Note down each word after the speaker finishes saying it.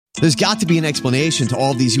There's got to be an explanation to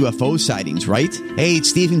all of these UFO sightings, right? Hey,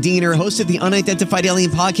 it's Stephen Diener, host of the Unidentified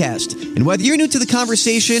Alien Podcast. And whether you're new to the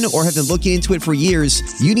conversation or have been looking into it for years,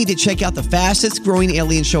 you need to check out the fastest growing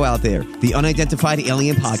alien show out there, the Unidentified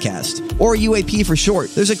Alien Podcast, or UAP for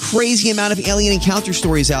short. There's a crazy amount of alien encounter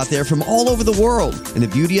stories out there from all over the world. And the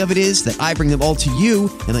beauty of it is that I bring them all to you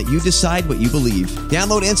and let you decide what you believe.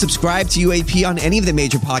 Download and subscribe to UAP on any of the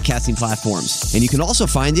major podcasting platforms. And you can also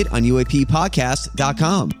find it on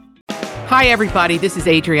UAPpodcast.com. Hi, everybody. This is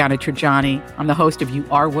Adriana Trajani. I'm the host of You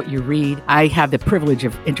Are What You Read. I have the privilege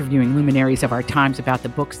of interviewing luminaries of our times about the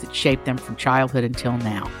books that shaped them from childhood until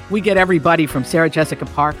now. We get everybody from Sarah Jessica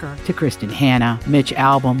Parker to Kristen Hanna, Mitch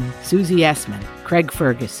Albom, Susie Essman, Craig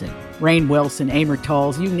Ferguson, Rainn Wilson, Amor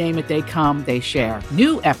Tolls, you name it, they come, they share.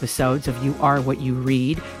 New episodes of You Are What You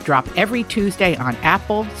Read drop every Tuesday on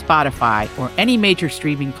Apple, Spotify, or any major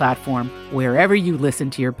streaming platform wherever you listen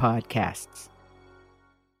to your podcasts.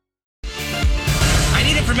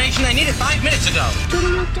 Information I needed 5 minutes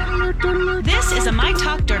ago. This is a My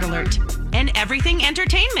Talk Dirt Alert, an everything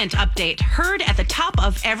entertainment update heard at the top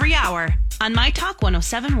of every hour on My Talk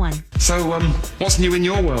 107.1. So, what's new in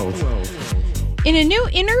your world? In a new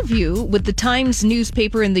interview with the Times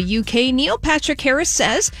newspaper in the UK, Neil Patrick Harris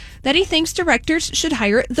says that he thinks directors should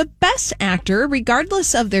hire the best actor,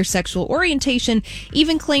 regardless of their sexual orientation,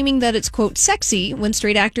 even claiming that it's, quote, sexy when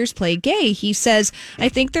straight actors play gay. He says, I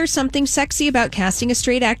think there's something sexy about casting a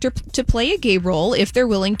straight actor to play a gay role if they're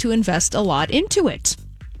willing to invest a lot into it.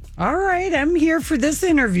 All right, I'm here for this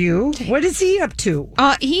interview. What is he up to?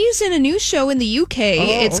 He's in a new show in the UK.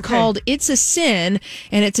 It's called It's a Sin,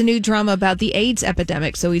 and it's a new drama about the AIDS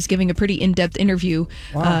epidemic. So he's giving a pretty in-depth interview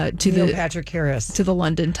to Neil Patrick Harris to the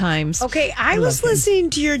London Times. Okay, I was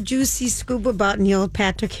listening to your juicy scoop about Neil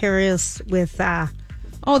Patrick Harris with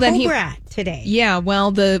Cobra today. Yeah,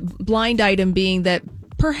 well, the blind item being that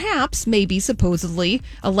perhaps, maybe, supposedly,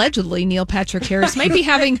 allegedly, Neil Patrick Harris might be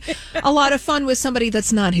having a lot of fun with somebody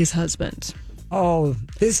that's not his husband. Oh,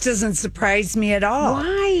 this doesn't surprise me at all.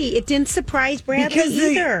 Why? It didn't surprise Bradley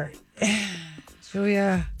either.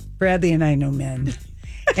 Julia, Bradley and I know men.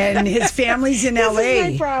 And his family's in L.A.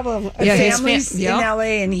 This is my problem. Yeah, his family's in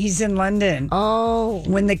L.A. and he's in London. Oh.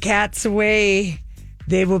 When the cat's away,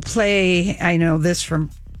 they will play, I know this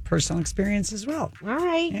from personal experience as well. All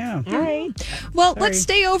right. Yeah. All right. Well, let's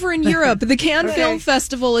stay over in Europe. The Cannes Film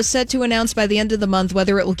Festival is set to announce by the end of the month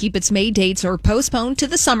whether it will keep its May dates or postpone to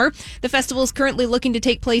the summer. The festival is currently looking to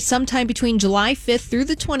take place sometime between July 5th through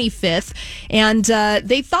the 25th. And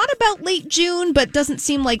they thought about late June, but doesn't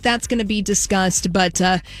seem like that's going to be discussed. But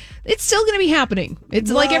it's still going to be happening.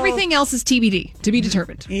 It's like everything else is TBD, to be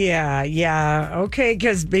determined. Yeah. Okay,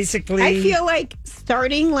 because basically I feel like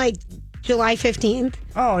starting July 15th.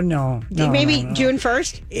 Oh, no. Maybe June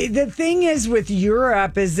 1st. The thing is with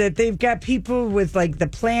Europe is that they've got people with the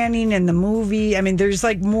planning and the movie. I mean, there's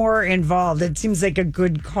more involved. It seems like a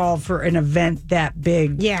good call for an event that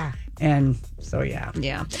big. Yeah. And so, yeah.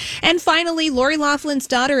 Yeah. And finally, Lori Loughlin's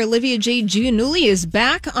daughter, Olivia J. Giannulli, is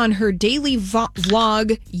back on her daily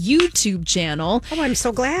vlog YouTube channel. Oh, I'm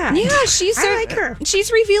so glad. Yeah, I like her.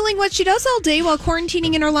 She's revealing what she does all day while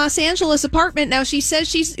quarantining in her Los Angeles apartment. Now, she says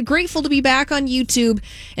she's grateful to be back on YouTube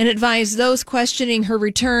and advised those questioning her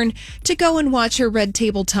return to go and watch her Red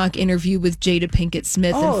Table Talk interview with Jada Pinkett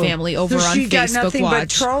Smith and family over on she got Facebook nothing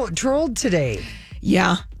Watch. but trolled today.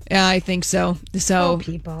 Yeah. Yeah, I think so. So,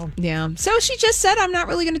 people. Yeah. So she just said, I'm not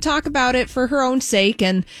really going to talk about it for her own sake.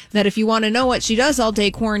 And that if you want to know what she does all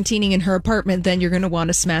day quarantining in her apartment, then you're going to want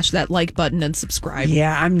to smash that like button and subscribe.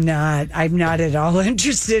 Yeah, I'm not at all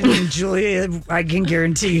interested in Julia. I can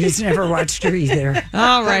guarantee you, he's never watched her either.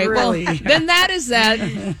 All right. Really. Well, then that is that.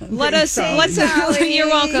 Let's you're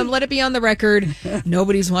welcome. Let it be on the record.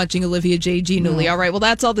 Nobody's watching Olivia J. Giannulli. All right. Well,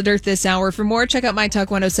 that's all the dirt this hour. For more, check out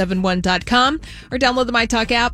mytalk1071.com or download the MyTalk app.